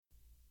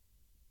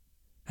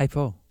Hey,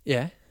 Paul.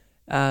 Yeah.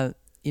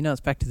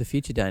 It's Back to the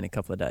Future Day in a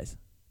couple of days.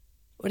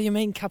 What do you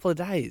mean, couple of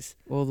days?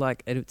 Well,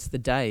 it's the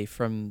day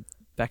from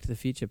Back to the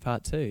Future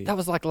Part 2. That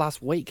was like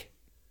last week.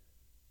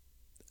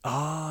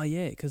 Oh,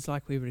 yeah, because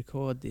we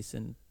record this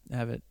and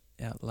have it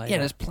out later. Yeah,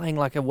 and it's playing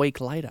like a week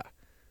later.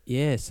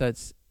 Yeah, so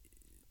it's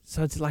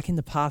like in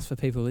the past for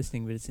people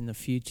listening, but it's in the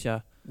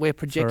future. We're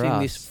projecting for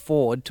this us.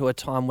 forward to a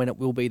time when it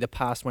will be the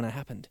past when it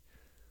happened.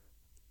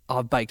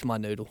 I've baked my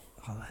noodle.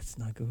 Oh, that's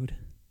no good.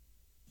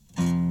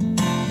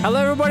 Hello,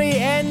 everybody,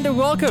 and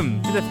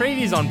welcome to the Three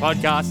Views On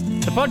podcast,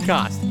 the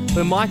podcast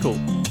where Michael,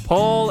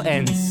 Paul,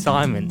 and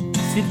Simon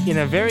sit in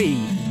a very,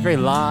 very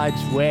large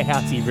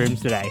warehousey room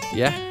today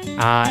Yeah.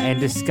 and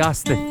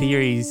discuss the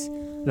theories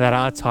that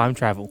are time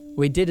travel.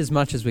 We did as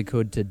much as we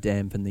could to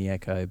dampen the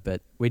echo,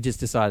 but we just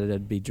decided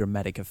it'd be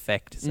dramatic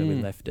effect, so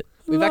we left it.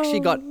 We've got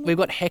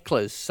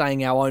hecklers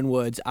saying our own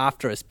words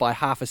after us by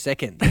half a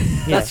second.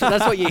 That's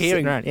what you're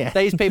hearing. Right, yeah.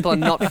 These people are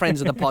not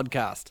friends of the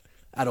podcast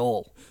at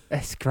all.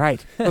 That's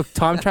great. Look,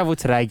 time travel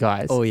today,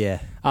 guys. Oh, yeah.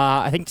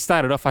 I think to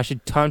start it off, I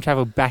should time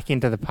travel back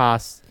into the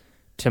past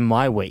to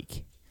my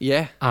week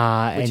Yeah.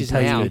 and is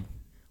tell now. you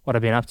what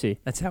I've been up to.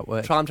 That's how it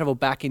works. Time travel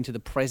back into the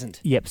present.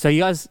 Yep. So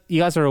you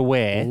guys are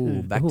aware.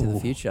 Ooh, Back to the Ooh.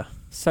 Future.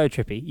 So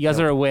trippy. You guys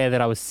are aware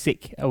that I was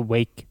sick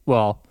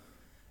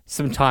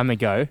some time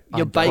ago.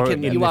 You're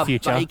baking. in You the are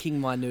future. baking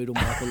my noodle,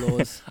 Michael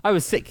Laws. I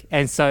was sick,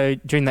 and so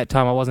during that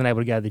time, I wasn't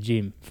able to go to the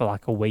gym for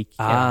like a week.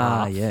 and a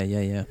half.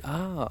 Yeah.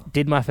 Ah.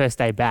 Did my first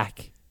day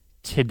back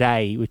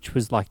today, which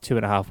was like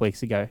 2.5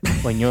 weeks ago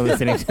when you're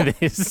listening to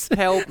this.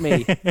 Help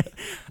me.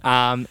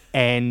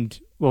 And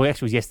well, actually,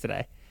 it was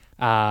yesterday.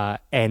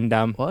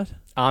 What?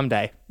 Arm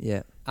day.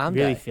 Yeah. Arm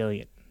Really day. feeling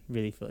it.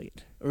 Really feeling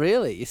it.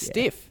 Really? You're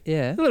stiff.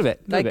 Yeah. A little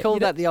bit. They call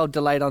that the old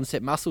delayed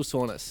onset muscle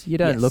soreness. You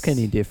don't look Yes.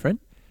 any different.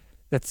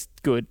 That's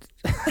good.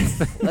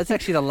 That's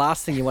actually the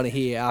last thing you want to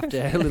hear after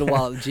a little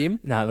while at the gym.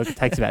 No, look, it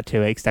takes about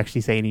 2 weeks to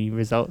actually see any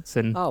results,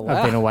 and Oh, wow.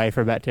 I've been away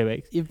for about 2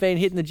 weeks. You've been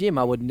hitting the gym.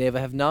 I would never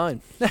have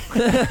known.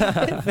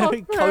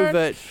 Very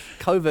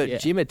covert Yeah.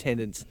 gym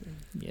attendance.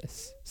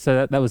 Yes.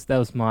 So that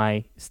was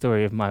my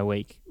story of my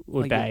week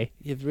or day.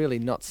 You've really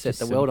not set Just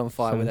the world on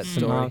fire with that some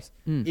story. arms.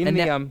 Mm. In And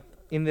the now-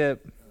 in the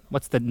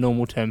what's the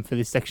normal term for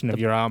this section of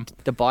your arm?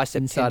 The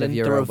bicep Inside of tendon,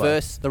 your the elbow.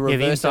 reverse Yeah,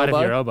 the inside elbow.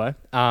 of your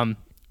elbow.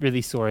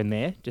 Really sore in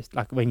there, just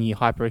like when you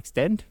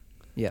hyperextend.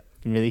 Yeah.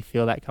 You can really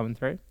feel that coming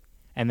through.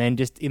 And then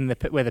just in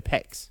where the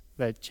pecs,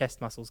 the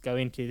chest muscles go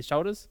into the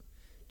shoulders,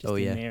 just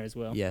in there as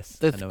well. Yes.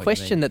 The I know what you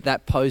question mean.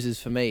 that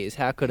poses for me is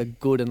how could a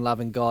good and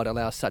loving God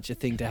allow such a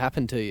thing to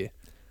happen to you?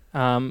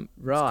 Right.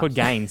 It's called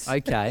gains.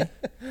 Okay.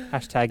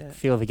 Hashtag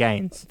feel the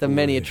gains. The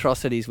many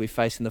atrocities we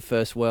face in the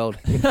first world.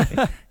 How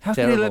can you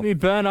Terrible. let me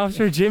burn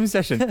after a gym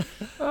session?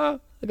 I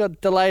got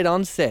delayed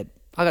onset.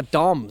 I got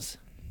DOMS,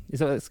 Is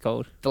that what it's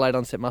called? delayed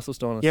onset muscle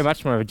soreness. You're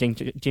much more of a gym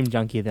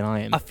junkie than I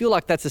am. I feel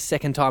like that's the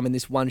second time in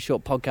this one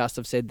short podcast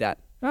I've said that,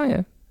 Oh,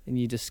 yeah. and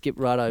you just skip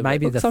right over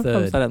Maybe it. the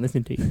Sometimes third. I don't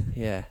listen to you.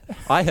 Yeah.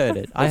 I heard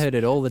it. I heard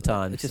it all the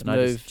time. Let's just and I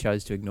move. just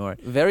chose to ignore it.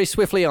 Very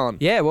swiftly on.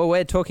 Yeah, well,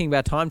 we're talking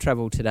about time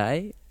travel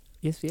today.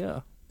 Yes, we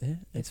are. Yeah,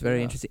 it's Yes, we very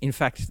are. interesting. In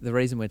fact, the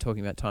reason we're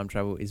talking about time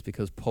travel is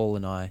because Paul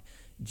and I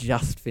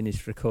just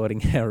finished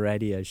recording our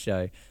radio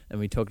show, and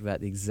we talked about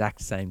the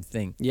exact same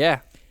thing. Yeah.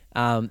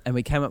 And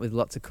we came up with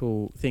lots of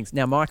cool things.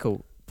 Now,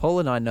 Michael, Paul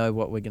and I know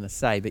what we're going to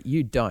say, but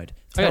you don't.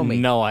 I Tell got me,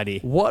 no idea.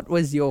 what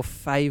was your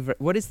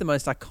favourite? What is the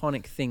most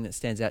iconic thing that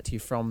stands out to you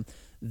from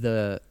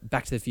the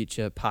Back to the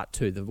Future Part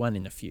 2, the one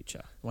in the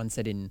future, one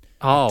set in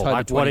Oh, October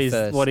like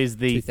 21st, what is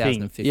the thing?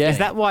 2015? Yeah. Is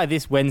that why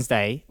this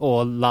Wednesday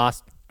or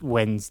last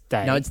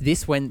Wednesday? No, it's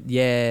this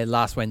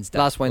last Wednesday.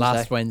 Last Wednesday.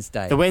 Last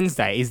Wednesday. the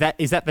Wednesday. Is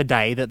that the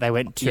day that they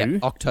went to? Yeah,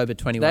 October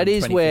 21, That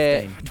is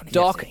where 2015.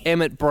 Doc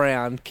Emmett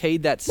Brown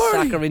keyed that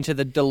sucker into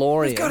the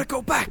DeLorean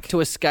go back to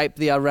escape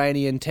the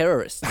Iranian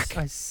terrorists.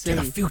 I see.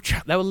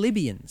 future. They were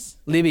Libyans,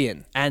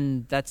 Libyan.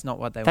 and that's not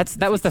what they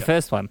That was the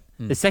first one.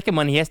 The second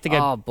one, he has to go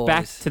Oh, boys.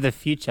 back to the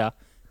future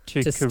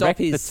to to stop correct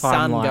his the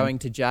son timeline. going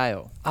to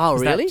jail. Oh,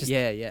 Is that really? just-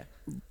 Yeah.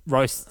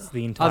 roasts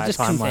the entire I've just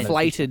timeline.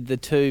 conflated the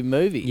two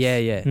movies.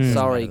 Yeah. Hmm.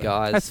 Sorry,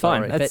 guys. That's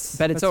fine. Sorry. That's-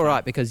 But it's that's all fine.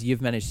 right because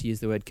you've managed to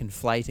use the word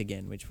conflate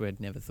again, which we'd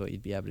never thought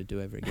you'd be able to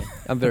do ever again.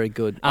 I'm very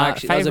good.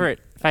 Actually, that was a-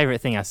 Favorite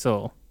thing I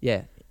saw,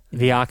 Yeah.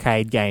 the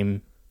arcade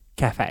game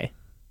Cafe.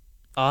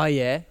 Oh,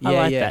 yeah. I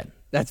like yeah. that.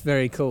 That's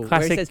very cool.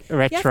 Classic Where it says,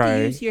 retro you have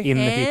to use your in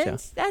the hands?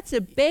 future. That's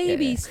a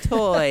baby's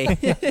toy.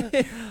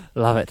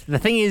 Love it. The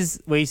thing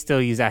is, we still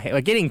use our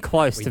We're getting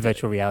close to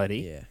virtual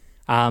reality.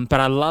 Yeah. But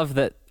I love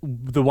that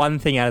the one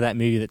thing out of that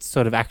movie that's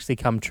sort of actually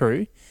come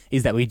true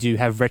is that we do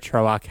have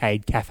retro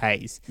arcade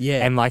cafes.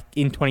 Yeah. And like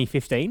in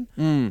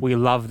 2015, we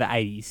love the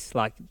 80s,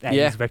 like 80s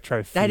Yeah.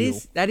 retro feel.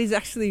 That is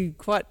actually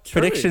quite true.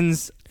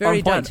 Predictions Very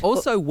on done. point.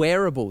 Also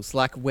wearables,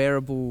 like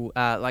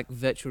like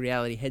virtual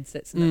reality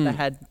headsets and that they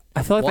had.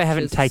 I feel like they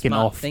haven't watches, taken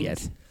smart off things.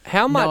 yet.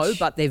 How much? No,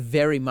 but they're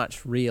very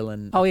much real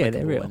and Oh, yeah,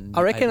 they're applicable real. and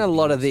I reckon a able to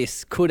lot be of used.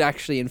 this could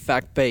actually, in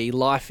fact, be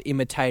life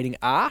imitating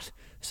art.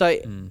 So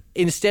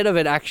instead of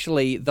it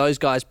actually, those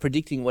guys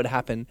predicting what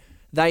happened,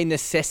 they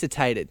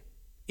necessitated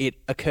it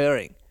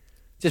occurring.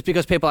 just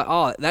because people are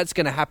like, oh, that's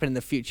going to happen in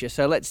the future,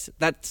 so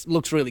that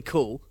looks really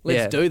cool.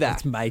 Let's do that.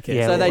 Let's make it.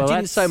 Yeah, So they well,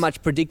 didn't that's- so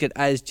much predict it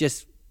as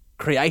just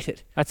create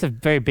it. That's a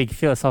very big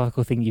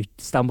philosophical thing you've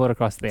stumbled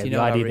across there. Do you The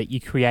know what I idea re- that you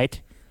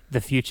create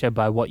the future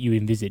by what you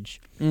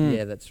envisage.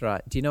 Yeah, that's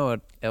right. Do you know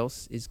what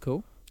else is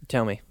cool?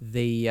 Tell me.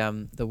 The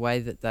way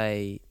that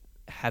they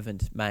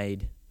haven't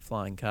made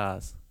flying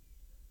cars.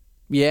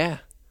 Yeah.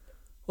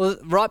 Well,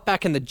 right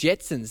back in the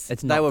Jetsons,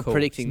 It's they not were cool.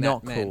 predicting it's that,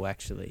 not man. cool,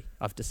 actually.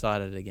 I've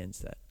decided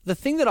against that. The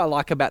thing that I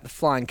like about the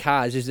flying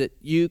cars is that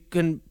you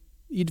don't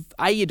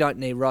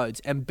need roads,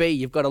 and B,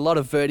 you've got a lot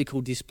of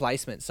vertical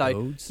displacement. So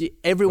Roads?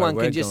 everyone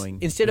Where can we're just, going,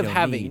 instead we of don't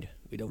having, need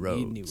we don't roads.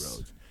 need new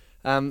roads.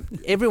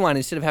 Everyone,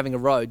 instead of having a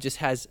road, just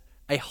has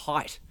a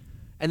height.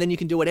 And then you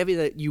can do whatever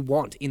that you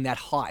want in that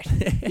height.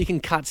 You can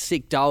cut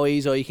sick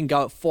doughies, or you can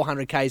go at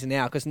 400 k's an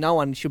hour, because no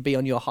one should be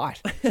on your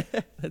height.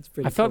 That's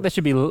pretty I feel like there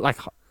should be like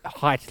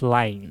height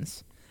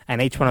lanes,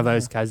 and each one of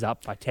those goes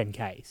up by 10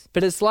 k's.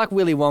 But it's like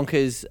Willy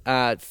Wonka's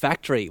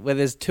factory, where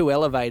there's 2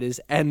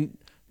 elevators and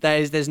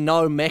there's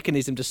no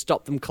mechanism to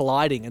stop them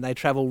colliding, and they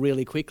travel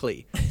really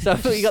quickly. So you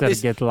got Sort of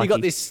this, get you lucky.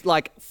 got this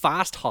like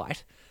fast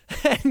height,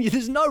 and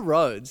there's no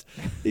roads.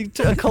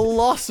 A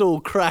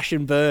colossal crash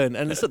and burn,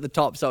 and it's at the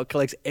top, so it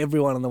collects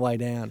everyone on the way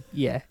down.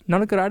 Yeah,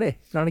 not a good idea.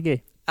 Not a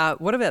good.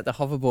 What about the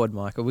hoverboard,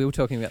 Michael? We were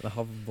talking about the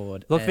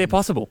hoverboard. Look, they're and-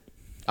 possible.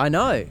 I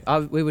know.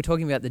 We were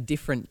talking about the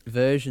different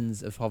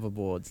versions of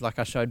hoverboards. Like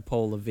I showed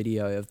Paul a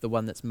video of the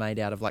one that's made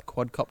out of like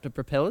quadcopter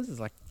propellers. There's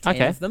like 10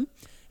 Okay. of them.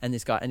 And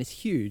this guy, and it's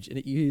huge, and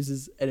it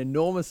uses an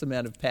enormous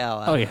amount of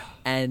power. Oh, yeah.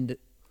 And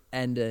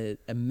a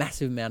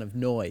massive amount of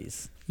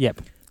noise.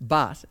 Yep.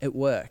 But it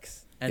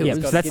works. And Yep.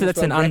 it's So got that's Guinness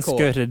an World Record.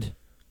 unskirted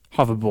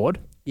hoverboard,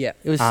 Yeah.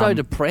 It was so Um,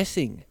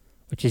 depressing.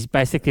 which is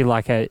basically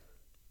like a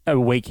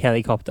weak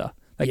helicopter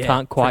that Yeah,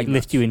 can't quite pretty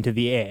lift much. you into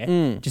the air,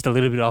 Mm. just a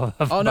little bit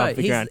above Oh, no.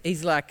 the ground.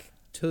 He's like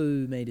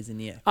 2 meters in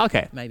the air.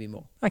 Okay. Maybe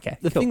more. Okay.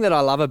 The cool. thing that I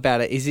love about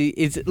it is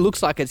it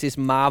looks like it's this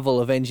marvel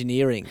of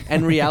engineering.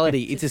 And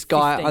reality, it's this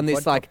guy 15 on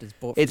this like, quadcopters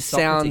bought it from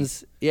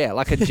Socrates. sounds,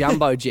 like a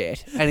jumbo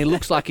jet. And he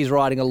looks like he's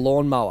riding a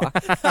lawnmower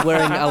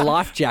wearing a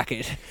life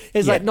jacket.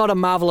 It's Yeah. like not a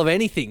marvel of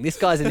anything. This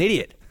guy's an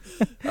idiot.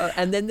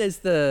 And then there's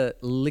the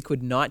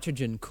liquid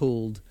nitrogen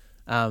cooled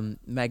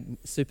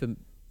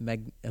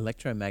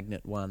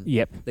electromagnet one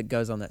Yep. that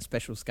goes on that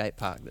special skate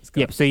park. That's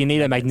got Yep. So you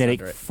need a magnets magnetic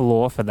under it.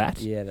 floor for that.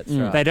 Yeah, that's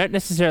Mm. right. They don't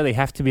necessarily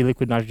have to be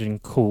liquid nitrogen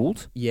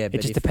cooled. Yeah, but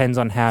It just if- depends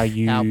on how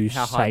you how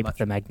high shape much-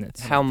 the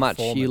magnets. How much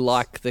you performance.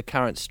 like the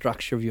current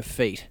structure of your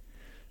feet.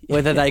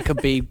 Whether they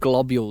could be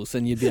globules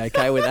and you'd be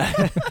okay with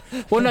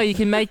that. Well, no, you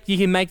can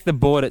make the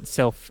board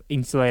itself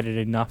insulated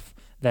enough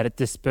that it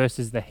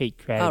disperses the heat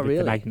created Oh, with really?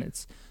 the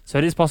magnets. So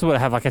it is possible to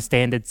have like a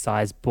standard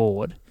size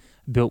board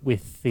built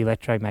with the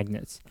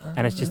electromagnets,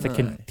 and it's just a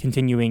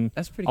continuing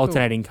That's pretty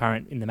alternating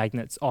current in the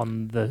magnets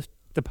on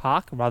the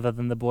park rather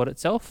than the board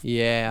itself.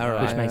 Yeah, all cool.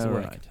 right. Which makes it all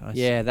work. right. I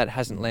Yeah, that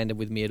hasn't landed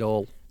with me at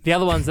all. The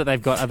other ones that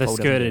they've got are the Hold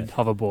on skirted to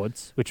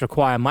hoverboards, which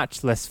require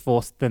much less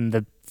force than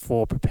the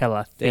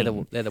 4-propeller They're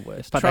thing. the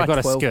worst. But Try they've got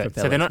a 12 skirt, so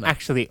they're propellers, not mate.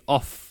 actually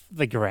off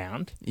the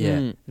ground. see. Yeah.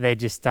 Mm. They're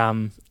just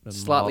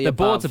Slightly the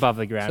board's above. above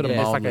the ground. Sort of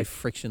Yeah, it's like mildly a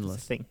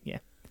frictionless. thing. Yeah.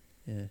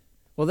 Yeah.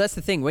 Well, that's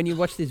the thing. When you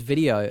watch this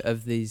video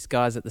of these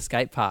guys at the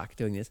skate park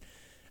doing this,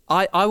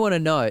 I want to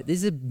know.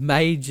 There's a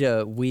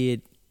major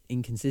weird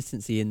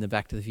inconsistency in the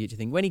Back to the Future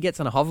thing. When he gets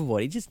on a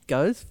hoverboard, he just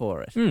goes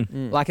for it.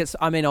 Mm. Like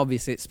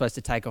obviously it's supposed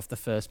to take off the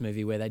first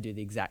movie where they do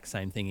the exact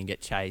same thing and get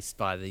chased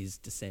by these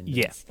descendants.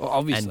 Yeah. Well,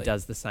 obviously. And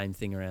does the same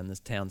thing around this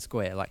town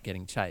square, like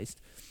getting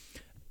chased.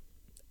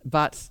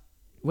 But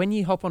when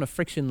you hop on a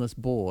frictionless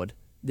board,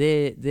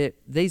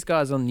 these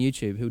guys on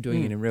YouTube who are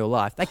doing it in real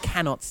life, they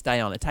cannot stay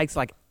on. It takes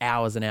like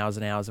hours and hours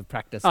and hours of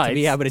practice Oh, to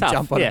be it's able to tough,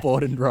 jump on yeah. a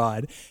board and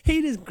ride.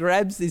 He just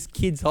grabs this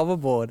kid's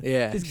hoverboard,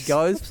 Yeah. just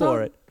goes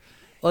for it.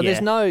 Well, Yeah.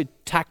 there's no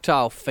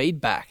tactile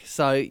feedback,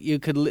 so you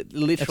could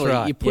literally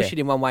right, you push yeah. it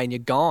in one way and you're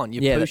gone. You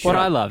Yeah, push What it.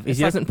 I love is It's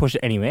he like- doesn't push it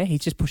anywhere. He's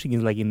just pushing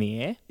his leg in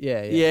the air,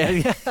 Yeah,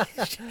 Yeah.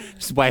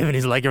 just waving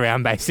his leg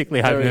around,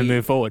 basically hoping to Very-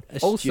 move forward.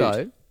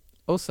 Astute.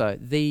 Also,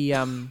 the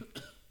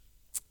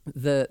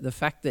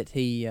fact that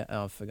he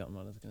I've forgotten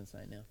what I was going to say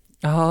now.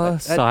 Oh,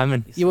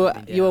 Simon, you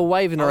were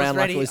waving around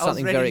like it was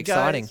something very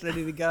exciting.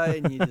 Ready to go,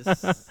 and you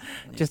just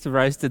just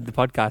roasted the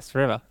podcast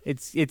forever.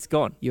 It's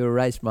gone. you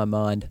erased my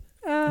mind.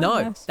 No,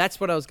 nice. that's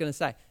what I was going to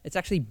say. It's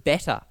actually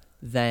better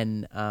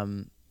than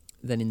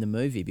in the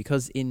movie,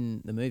 because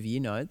in the movie,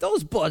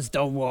 those boards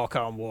don't walk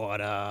on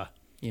water.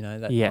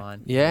 That Yeah.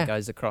 line Yeah. that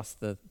goes across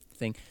the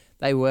thing.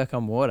 They work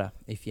on water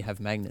if you have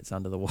magnets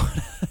under the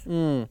water.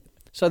 Mm.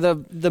 So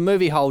the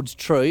movie holds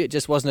true. It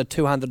just wasn't a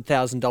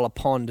 $200,000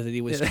 pond that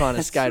he was trying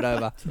to skate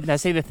over. Now,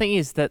 see, the thing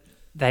is that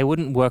they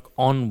wouldn't work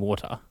on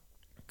water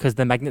because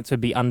the magnets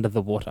would be under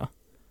the water.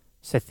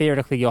 So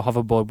theoretically, your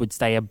hoverboard would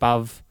stay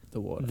above The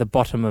water. the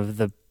bottom of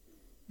the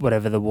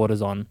whatever the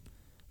water's on.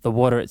 The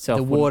water itself.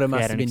 The wouldn't water create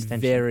must have an been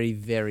extension. very,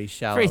 very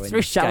shallow. Very- in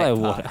very the skate shallow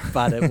park, water.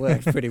 but it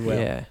worked pretty well.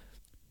 Yeah.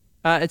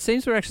 It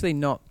seems we're actually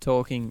not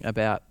talking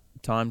about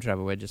time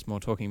travel. We're just more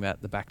talking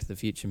about the Back to the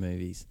Future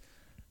movies.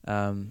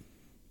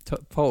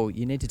 Paul,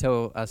 you need to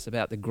tell us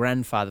about the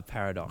grandfather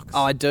paradox.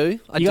 Oh, I do.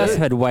 You guys have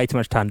had way too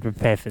much time to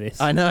prepare for this.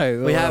 I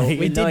know. We have.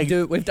 We've done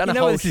you a know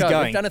whole where this is show.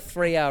 going. We've done a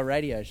 3-hour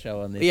radio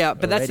show on this. Yeah,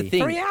 but that's the already.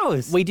 thing. 3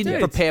 hours. We didn't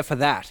Dude. prepare for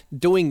that.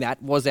 Doing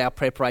that was our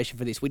preparation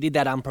for this. We did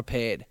that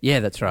unprepared. Yeah,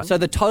 that's right. So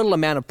the total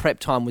amount of prep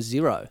time was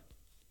 0.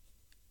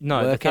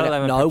 No, Work the total it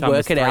out. amount No, of time was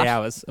work it 3 out.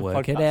 hours. of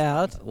Work it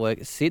podcast.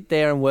 out. Sit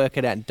there and work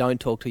it out, and don't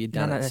talk till you're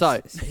done No, it. no, So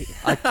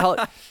I told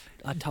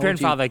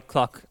Grandfather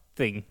clock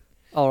thing. you.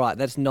 All right,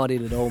 that's not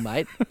it at all,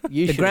 mate.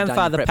 You The should have done your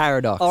grandfather prep.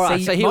 paradox. All right,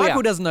 See, so here we Michael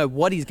are. doesn't know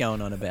what he's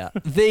going on about.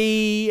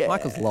 The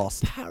Michael's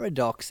lost.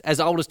 paradox, as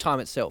old as time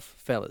itself,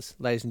 fellas,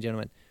 ladies and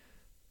gentlemen.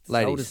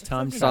 Ladies. Old as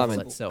time travel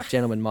Simon, itself.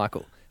 gentleman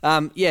Michael.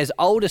 As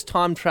old as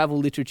time travel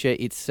literature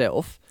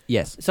itself.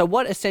 Yes. So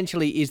what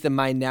essentially is the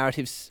main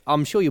narrative?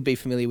 I'm sure you'll be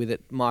familiar with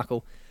it,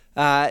 Michael.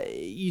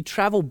 You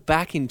travel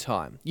back in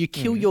time. You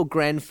kill your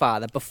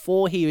grandfather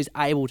before he is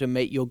able to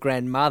meet your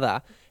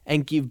grandmother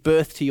and give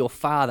birth to your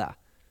father.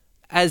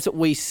 As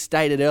we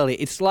stated earlier,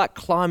 it's like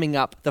climbing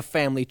up the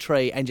family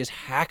tree and just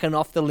hacking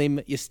off the limb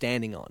you're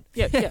standing on.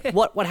 Yeah.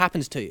 What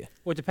happens to you?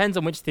 Well, it depends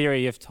on which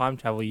theory of time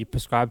travel you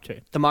prescribe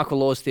to. The Michael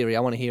Laws theory. I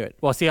want to hear it.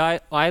 Well, see,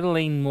 I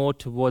lean more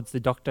towards the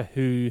Doctor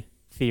Who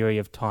theory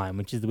of time,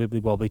 which is the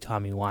wibbly wobbly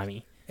timey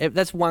wimey.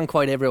 That's one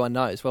quote everyone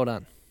knows. Well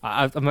done.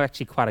 I'm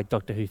actually quite a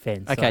Doctor Who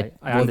fan. So Okay,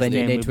 I well, then understand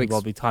you need to wibbly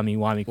wobbly timey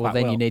wimey Well, quite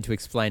then well. you need to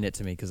explain it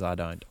to me because I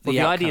don't. Well,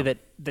 the the idea outcome.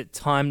 that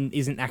time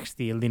isn't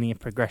actually a linear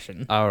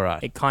progression. All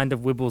right. It kind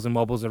of wibbles and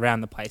wobbles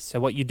around the place. So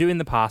what you do in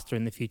the past or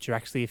in the future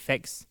actually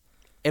affects.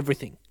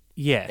 Everything.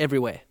 Yeah.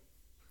 Everywhere.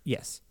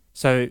 Yes.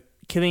 So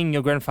killing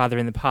your grandfather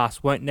in the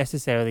past won't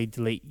necessarily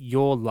delete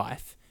your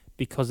life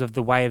because of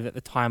the way that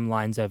the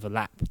timelines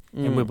overlap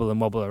and wibble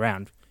and wobble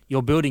around.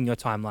 You're building your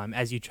timeline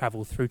as you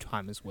travel through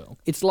time as well.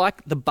 It's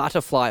like the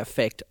butterfly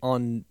effect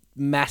on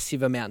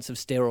massive amounts of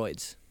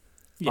steroids.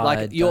 Yeah. I Like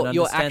don't your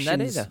understand that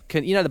actions either.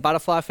 can, you know, the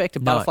butterfly effect. A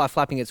No. butterfly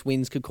flapping its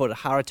wings could cause a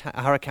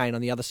hurricane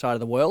on the other side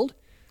of the world.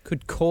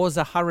 Could cause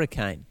a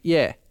hurricane.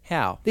 Yeah.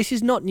 How? This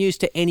is not news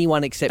to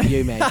anyone except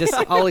you, man.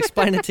 I'll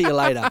explain it to you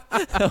later.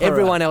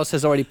 Everyone else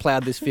has already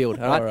ploughed this field.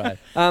 All right.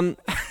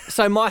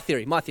 So my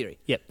theory.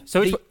 Yep.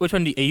 So The- which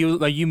one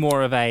are you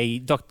more of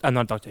a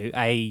not Doctor Who,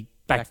 a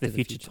Back to the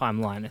Future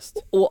timelineist?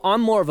 Or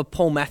I'm more of a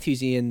Paul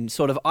Matthewsian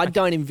sort of. I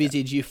don't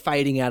envisage you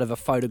fading out of a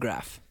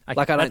photograph.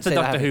 Like I don't That's the see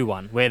that Doctor happening. Who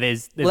one, where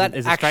there's Well, that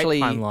a straight actually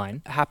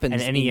timeline, happens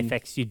and any in-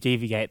 effects you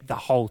deviate the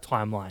whole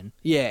timeline.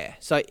 Yeah.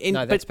 So in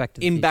No, that's Back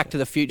to the in Future. Back to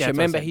the Future. Yeah, that's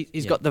what I Remember, said.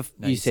 he's Yeah. got the.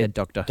 No, you you said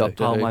Doctor Who.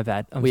 Doctor Oh, Who. my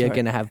bad. I'm we are sorry.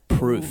 going to have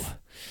proof.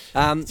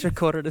 It's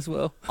recorded as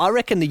well. I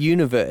reckon the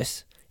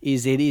universe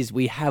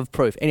we have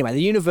proof. Anyway,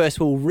 the universe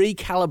will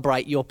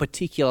recalibrate your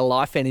particular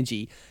life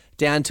energy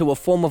down to a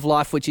form of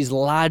life which is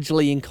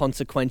largely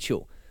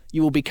inconsequential.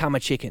 You will become a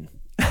chicken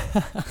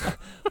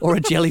or a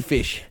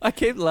jellyfish. I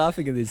keep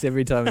laughing at this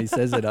every time he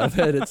says it. I've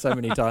heard it so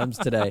many times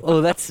today.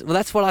 Well, that's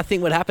what I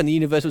think would happen. The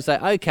universe would say,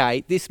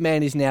 okay, this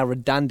man is now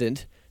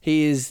redundant.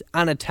 He is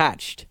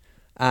unattached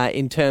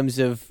in terms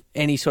of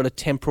any sort of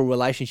temporal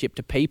relationship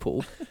to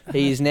people.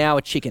 He is now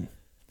a chicken.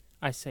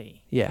 I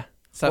see. Yeah.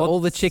 So all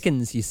the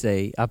chickens you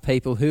see are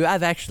people who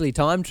have actually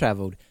time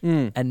travelled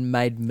and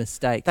made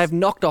mistakes. They've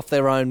knocked off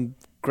their own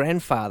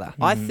grandfather.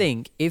 I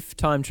think if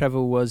time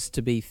travel was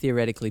to be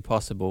theoretically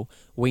possible,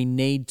 we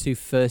need to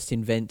first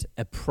invent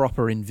a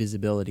proper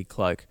invisibility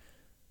cloak,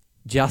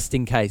 just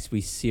in case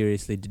we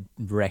seriously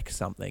wreck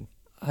something.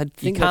 I You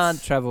think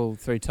can't travel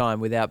through time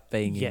without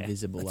being Yeah.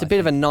 invisible. It's a bit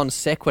of a non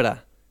sequitur.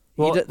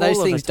 Well, Those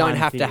all of things the don't time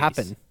have to theories.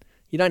 happen.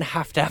 You don't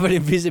have to have an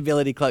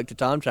invisibility cloak to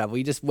time travel.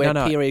 You just wear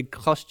No. period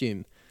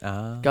costume.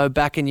 Ah. Go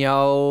back in your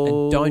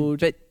old... And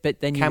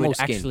but then you camel would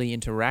skin. actually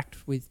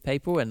interact with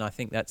people, and I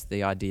think that's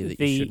the idea that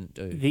you shouldn't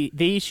do.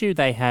 The issue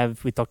they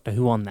have with Doctor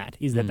Who on that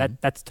is Mm.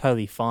 that's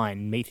totally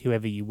fine. Meet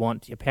whoever you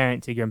want, your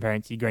parents, your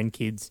grandparents, your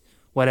grandkids,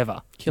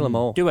 whatever. Kill them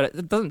all. Do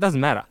it doesn't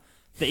matter.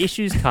 The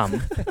issues come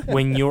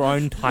when your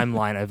own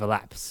timeline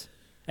overlaps.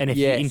 And if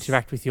Yes. you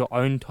interact with your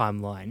own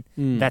timeline,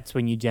 Mm. that's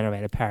when you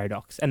generate a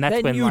paradox. And that's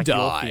Then when, you like die.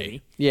 your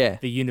theory, Yeah.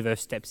 the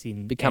universe steps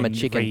in Become a and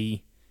chicken.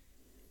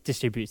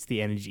 redistributes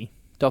the energy.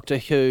 Doctor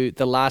Who,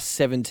 the last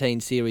 17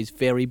 series,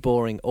 very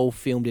boring, all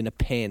filmed in a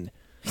pen.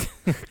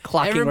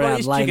 Clucking around,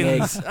 Everybody's laying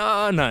chickens. eggs.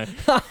 Oh, no.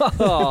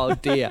 Oh,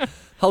 dear.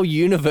 Whole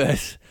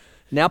universe.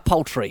 Now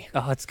poultry.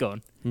 Oh, it's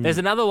gone. Mm. There's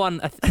another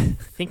one. I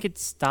think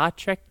it's Star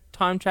Trek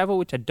time travel,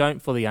 which I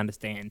don't fully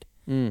understand.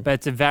 Mm. But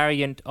it's a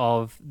variant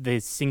of the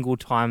single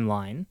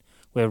timeline,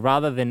 where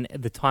rather than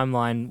the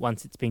timeline,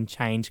 once it's been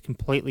changed,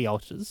 completely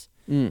alters,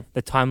 Mm.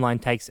 the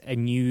timeline takes a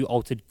new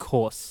altered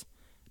course,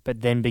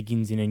 but then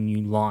begins in a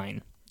new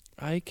line.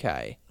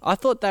 Okay. I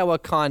thought they were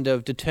kind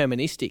of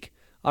deterministic.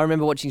 I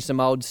remember watching some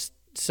old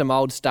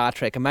Star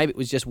Trek, and maybe it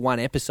was just one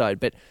episode,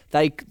 but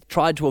they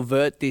tried to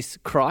avert this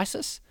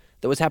crisis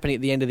that was happening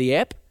at the end of the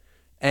ep,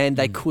 and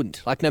they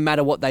couldn't. Like, no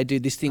matter what they do,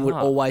 this thing would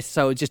Ah. always,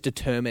 so it's just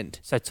determined.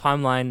 So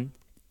timeline,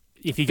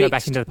 if you go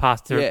back Fixed. into the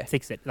past to Yeah.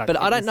 fix it. Like, But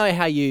I don't it's-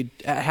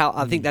 know how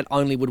I think that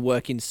only would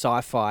work in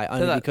sci-fi,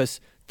 only that- because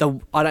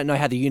I don't know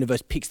how the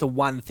universe picks the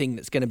one thing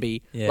that's going to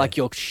be Yeah. like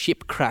your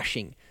ship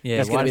crashing. Yeah,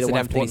 That's why going to be does the it one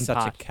have to be important such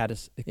part. a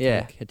catastrophe?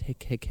 Yeah.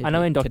 I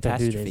know in Doctor Who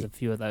catastrophe. there's a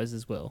few of those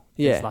as well.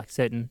 Yeah. There's like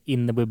certain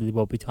in the wibbly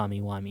wobbly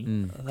timey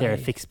wimey. There are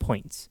fixed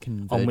points on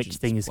which Convergence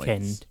things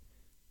points. can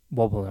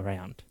wobble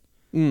around,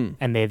 Mm.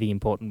 and they're the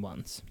important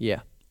ones.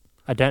 Yeah.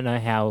 I don't know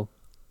how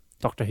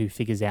Doctor Who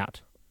figures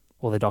out,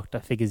 or the Doctor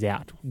figures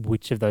out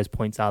which of those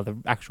points are the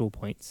actual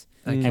points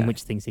Okay. and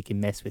which things he can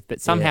mess with.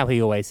 But somehow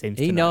he always seems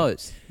He to know.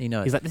 knows. He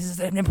knows. He's like, this is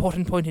an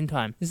important point in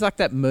time. It's like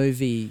that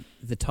movie,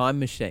 The Time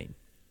Machine.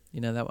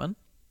 You know that one?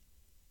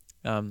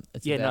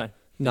 It's Yeah, about,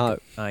 No.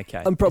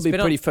 Okay. I'm probably It's been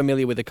on- pretty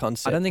familiar with the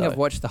concept. I don't think though. I've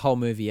watched the whole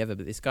movie ever,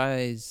 but this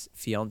guy's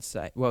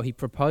fiance. Well, he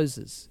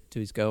proposes to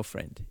his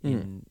girlfriend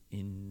in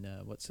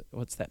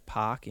what's that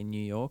park in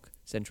New York,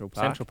 Central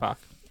Park, Central Park.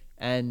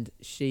 and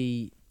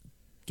she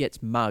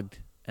gets mugged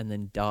and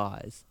then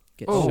dies,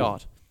 gets Oh.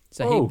 shot.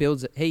 So Oh. he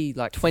builds it. He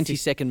like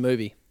 20-second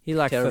movie. He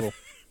like Terrible.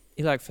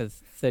 he like for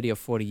 30 or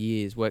 40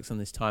 years works on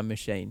this time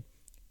machine,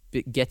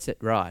 but gets it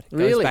right. Goes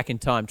Really? back in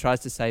time,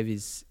 tries to save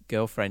his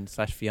girlfriend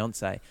 /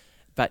 fiance,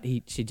 but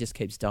she just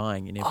keeps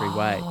dying in every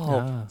way.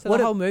 Ah. So What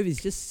the a- whole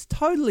movie's just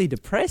totally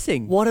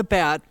depressing. What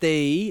about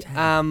the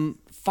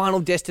Final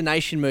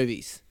Destination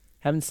movies?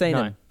 Haven't seen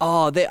No. them.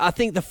 Oh, I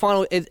think the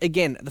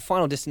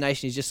Final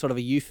Destination is just sort of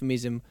a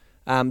euphemism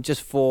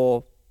just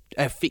for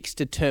a fixed,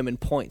 determined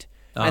point.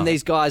 Oh. And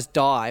these guys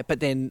die,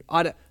 but then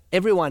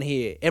everyone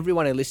who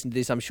listened to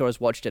this, I'm sure, has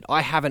watched it.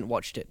 I haven't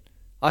watched it.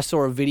 I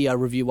saw a video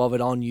review of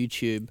it on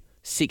YouTube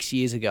 6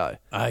 years ago.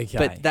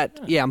 Okay. But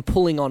I'm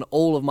pulling on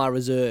all of my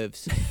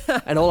reserves.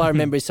 And all I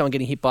remember is someone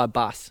getting hit by a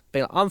bus.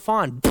 Being like, I'm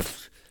fine.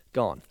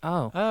 Gone.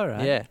 Oh. All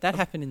right. Yeah. That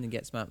happened in the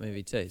Get Smart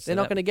movie too. So They're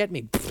not going to get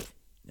me.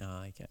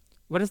 Oh, okay.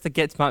 What does the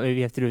Get Smart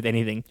movie have to do with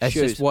anything? That's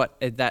Shoes. just what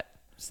that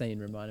scene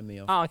reminded me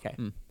of. Oh, okay.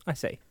 Mm. I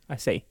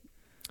see.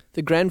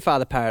 The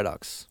grandfather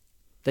paradox.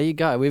 There you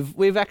go.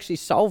 We've actually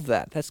solved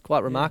that. That's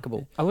quite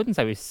remarkable. I wouldn't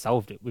say we've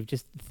solved it. We've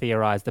just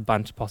theorized a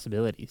bunch of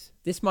possibilities.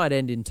 This might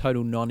end in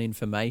total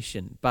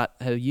non-information, but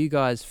are you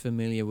guys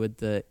familiar with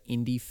the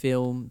indie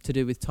film to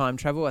do with time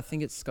travel? I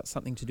think it's got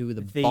something to do with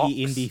a The box.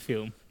 indie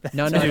film.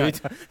 No.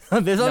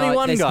 There's only No,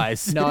 one, there's-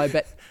 guys. No,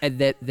 but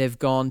they've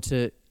gone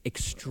to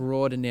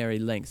extraordinary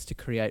lengths to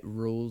create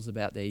rules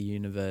about their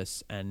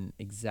universe and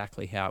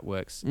exactly how it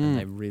works. And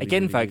they really,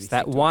 Again, really, folks, really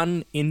that stick to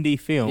one indie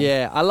film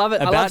Yeah, I love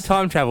it. I about love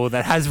time travel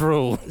that has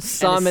rules. And it's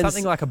Simon's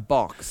something like a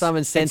box.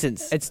 Simon's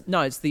sentence. It's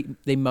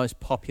the most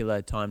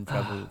popular time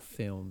travel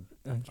film.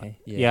 Okay.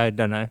 Yeah. Yeah, I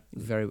don't know.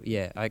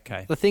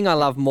 Okay. The thing I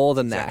love more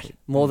than Exactly. that,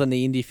 more than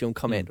the indie film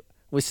comment,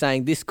 was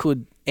saying this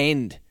could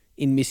end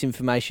in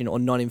misinformation or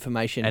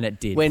non-information. And it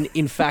did. When,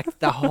 in fact,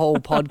 the whole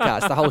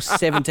podcast, the whole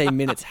 17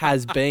 minutes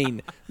has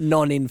been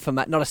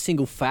non-information, not a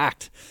single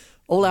fact.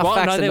 All our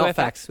facts no, are they not were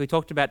facts. We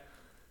talked about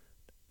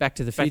Back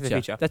to the Back to Future. the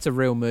Future. That's a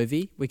real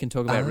movie. We can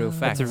talk about real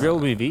facts. it's a real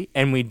movie,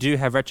 and we do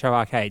have retro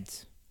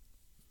arcades.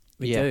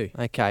 We do.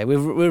 Okay, we've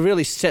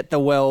really set the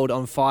world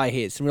on fire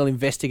here. Some real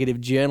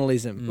investigative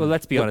journalism. Well,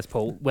 let's be honest,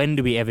 Paul. When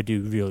do we ever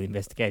do real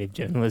investigative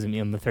journalism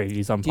on the Three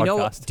Views on Do you know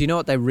podcast? Do you know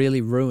what they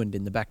really ruined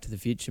in the Back to the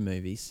Future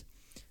movies?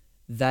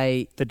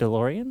 The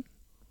DeLorean?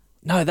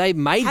 No, they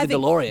made the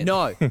DeLorean.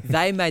 No,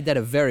 they made that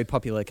a very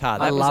popular car.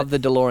 I love the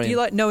DeLorean. Do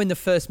you know in the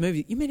first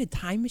movie you made a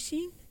time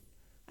machine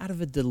out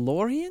of a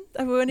DeLorean?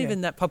 They weren't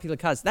even that popular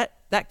cars.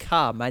 That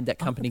car made that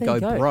company there go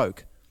you go.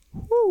 broke.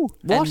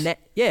 What? And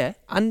yeah.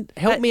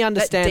 Help me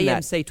understand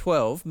that. DMC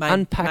 12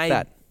 Unpack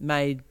that.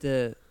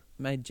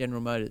 made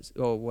General Motors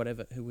or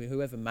whatever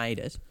whoever made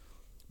it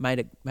made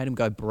them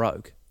go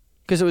broke.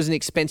 Because it was an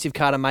expensive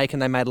car to make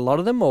and they made a lot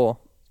of them, or?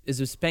 It was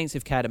an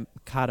expensive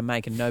car to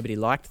make and nobody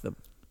liked them.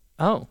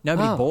 Oh.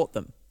 Nobody Oh. bought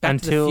them. Back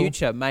to the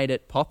Future made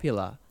it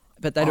popular,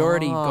 but they'd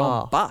already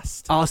gone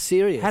bust. Oh,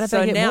 serious? How did So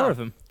they get now, more of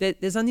them?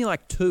 There's only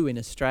like 2 in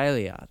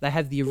Australia. They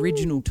have the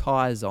original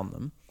tyres on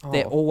them.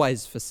 They're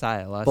always for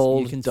sale. You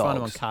Bald can find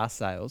them on dogs. car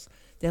sales.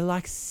 They're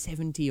like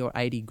 70 or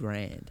 80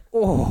 grand.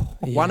 Oh.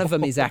 One of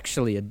them is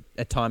actually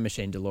a time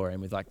machine DeLorean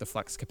with like the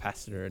flux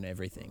capacitor and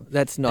everything.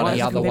 That's not Why it.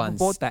 the hasn't other people one's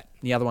bought that?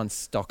 The other one's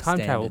stock Time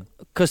standard. travel.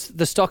 Because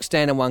the stock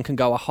standard one can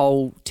go a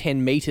whole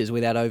 10 metres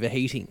without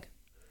overheating.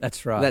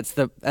 That's right.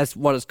 That's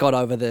what it's got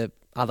over the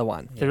other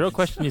one. The real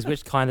question is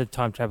which kind of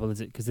time travel is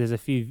it? Because there's a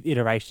few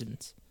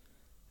iterations.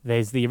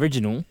 There's the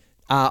original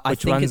I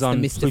which think runs it's the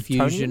on Mr.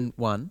 plutonium? Fusion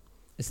one.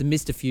 It's the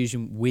Mr.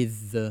 Fusion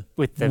with the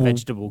with the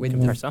vegetable With the-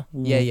 compressor.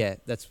 yeah.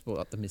 That's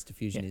what the Mr.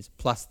 Fusion is.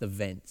 Plus the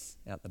vents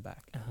out the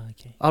back.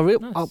 Okay.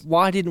 Nice.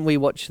 Why didn't we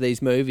watch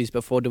these movies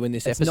before doing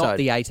this It's episode? not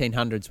the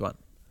 1800s one.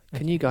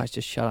 Can you guys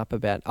just shut up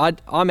about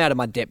it? I'm out of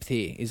my depth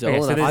here, is Okay,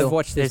 all. so and I I've feel-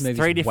 watched this There's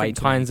movie 3 different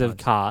kinds of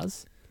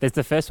cars. There's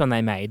the first one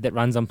they made that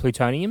runs on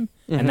plutonium,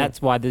 Mhm. and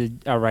that's why the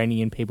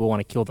Iranian people want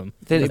to kill them.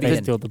 Then Because they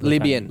Libyan. steal the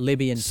plutonium. Libyan.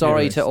 Libyan.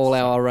 Sorry to terrorists. all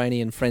our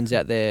Iranian friends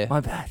out there My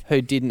bad.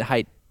 who didn't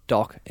hate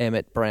Doc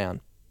Emmett Brown.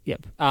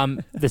 Yep.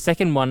 The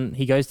second one,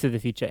 he goes to the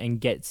future and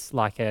gets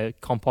like a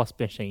compost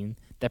machine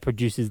that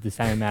produces the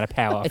same amount of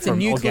power. It's a from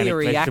nuclear organic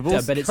reactor,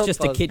 vegetables. but it's just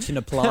a Compost. kitchen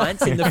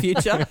appliance in the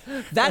future.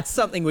 That's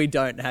something we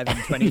don't have in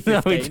 2015.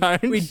 No, we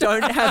don't. We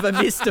don't have a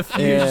Mr.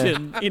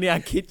 Fusion in our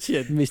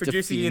kitchen. Mr.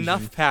 producing Fusion.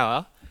 enough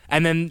power.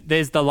 And then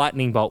there's the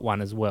lightning bolt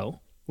one as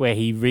well, where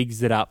he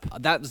rigs it up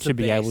That was to the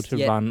be best. able to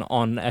Yeah. run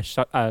on a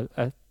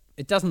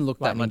It doesn't look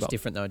that Lightning much bolt.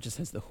 different though. It just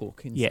has the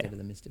hook instead Yeah. of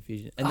the Mr.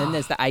 Fusion. And then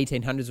there's the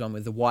 1800s one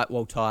with the white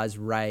wall tires,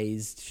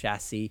 raised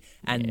chassis,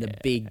 and the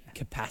big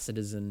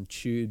capacitors and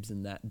tubes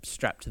and that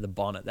strapped to the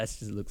bonnet. That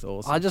just looks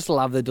awesome. I just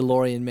love the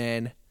DeLorean,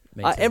 man.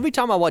 Me too. Every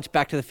time I watch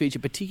Back to the Future,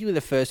 particularly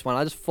the first one,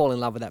 I just fall in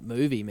love with that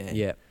movie, man.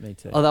 Yeah, me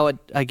too. Although,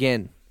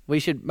 again, we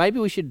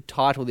should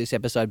title this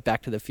episode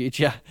 "Back to the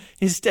Future"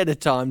 instead of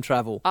time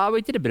travel.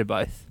 we did a bit of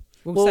both.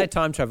 We'll say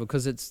time travel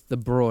because it's the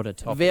broader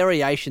topic.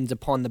 Variations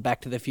upon the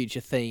Back to the Future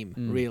theme.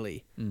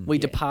 Really, we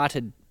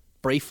departed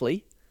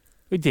briefly.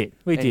 We did.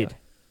 Anyway.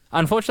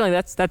 Unfortunately,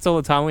 that's all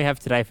the time we have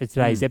today for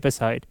today's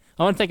episode.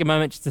 I want to take a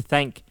moment just to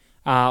thank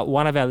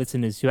one of our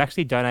listeners who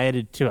actually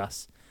donated to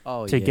us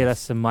to get us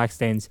some mic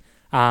stands.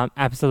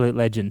 Absolute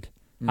legend.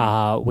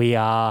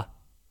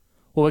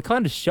 We're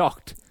kind of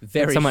shocked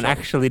that someone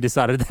actually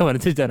decided they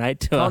wanted to donate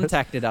to us.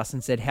 contacted us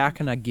and said, "How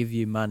can I give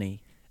you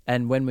money?"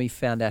 And when we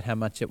found out how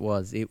much it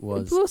was It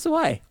blew us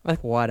away.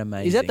 quite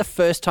amazing. Is that the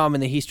first time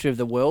in the history of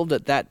the world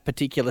that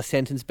particular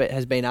sentence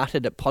has been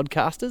uttered at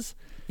podcasters?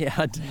 Yeah.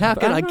 How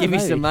can I don't give know,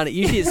 you some maybe. money?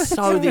 Usually it's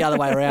so the other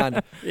way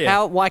around.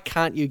 Yeah. Why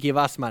can't you give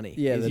us money?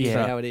 Yeah, is that's usually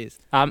right. how it is.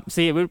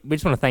 So yeah, we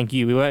just want to thank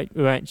you. We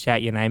won't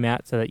shout your name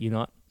out so that you're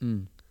not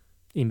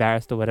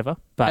embarrassed or whatever.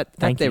 But At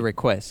thank their you.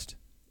 request.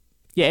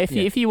 Yeah,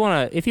 if you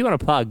want to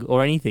plug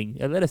or anything,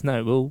 let us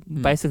know. We'll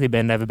basically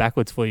bend over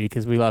backwards for you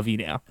because we love you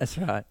now. That's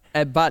right.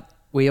 But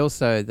we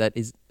also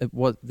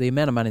the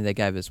amount of money they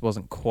gave us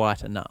wasn't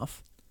quite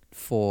enough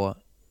for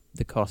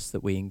the costs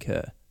that we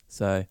incur.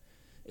 So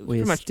It was we're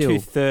pretty much still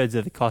 2/3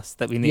 of the costs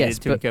that we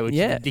needed to incur, which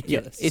is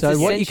ridiculous. It's so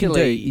what you can do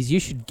essentially- is you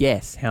should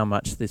guess how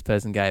much this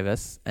person gave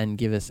us and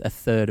give us a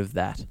third of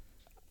that.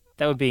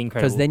 That would be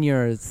incredible. Because then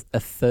you're a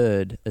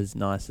third as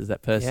nice as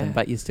that person, Yeah.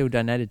 but you still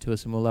donated to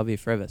us and we'll love you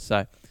forever.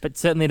 So But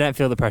certainly don't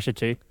feel the pressure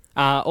to.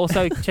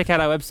 Also, check out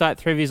our website,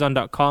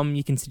 3viewson.com.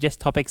 You can suggest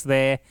topics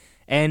there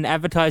and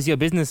advertise your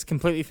business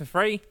completely for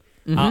free.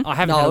 I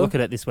haven't had a No. look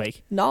at it this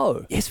week.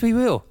 No. Yes, we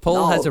will. Paul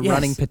No, has a yes.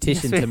 running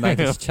petition Yes, to we make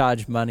will. us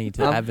charge money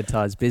to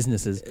advertise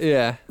businesses.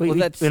 Yeah. We're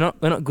that's not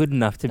good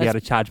enough to be able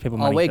to charge people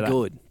money. we're for that.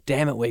 good.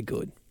 Damn it, we're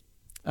good.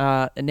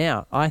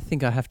 Now, I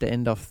think I have to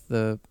end off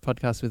the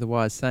podcast with a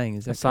wise saying.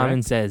 Is that Simon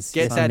correct? says,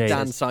 Get yes, that indeed.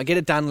 done, Simon. Get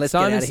it done. Let's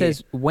Simon get out of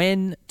says,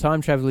 when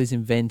time travel is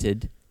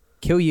invented,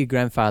 kill your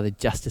grandfather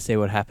just to see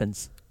what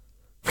happens.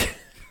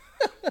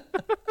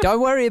 Don't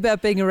worry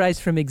about being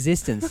erased from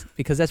existence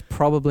because that's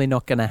probably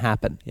not going to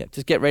happen. here. Yeah,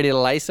 just get ready to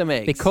lay some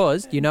eggs.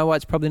 Because you know why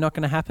it's probably not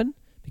going to happen?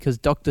 Because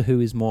Doctor Who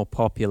is more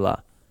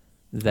popular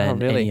than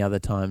really? any other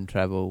time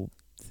travel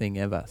thing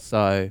ever.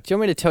 So Do you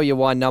want me to tell you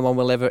why no one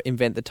will ever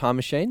invent the time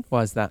machine?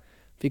 why is that?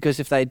 Because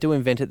if they do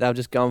invent it, they'll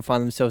just go and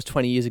find themselves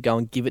 20 years ago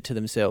and give it to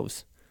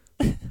themselves.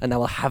 And they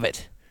will have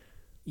it.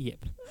 Yep.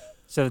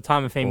 So the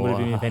time machine would have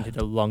been Wow. invented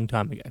a long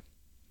time ago.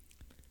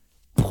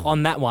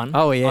 On that one,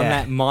 Oh, yeah. on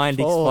that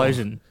mind Oh.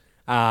 explosion,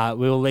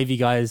 we will leave you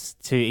guys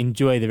to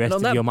enjoy the rest And on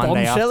of that your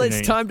Monday bombshell, afternoon.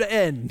 it's time to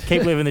end.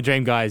 Keep living the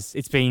dream, guys.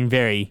 It's been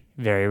very,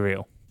 very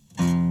real.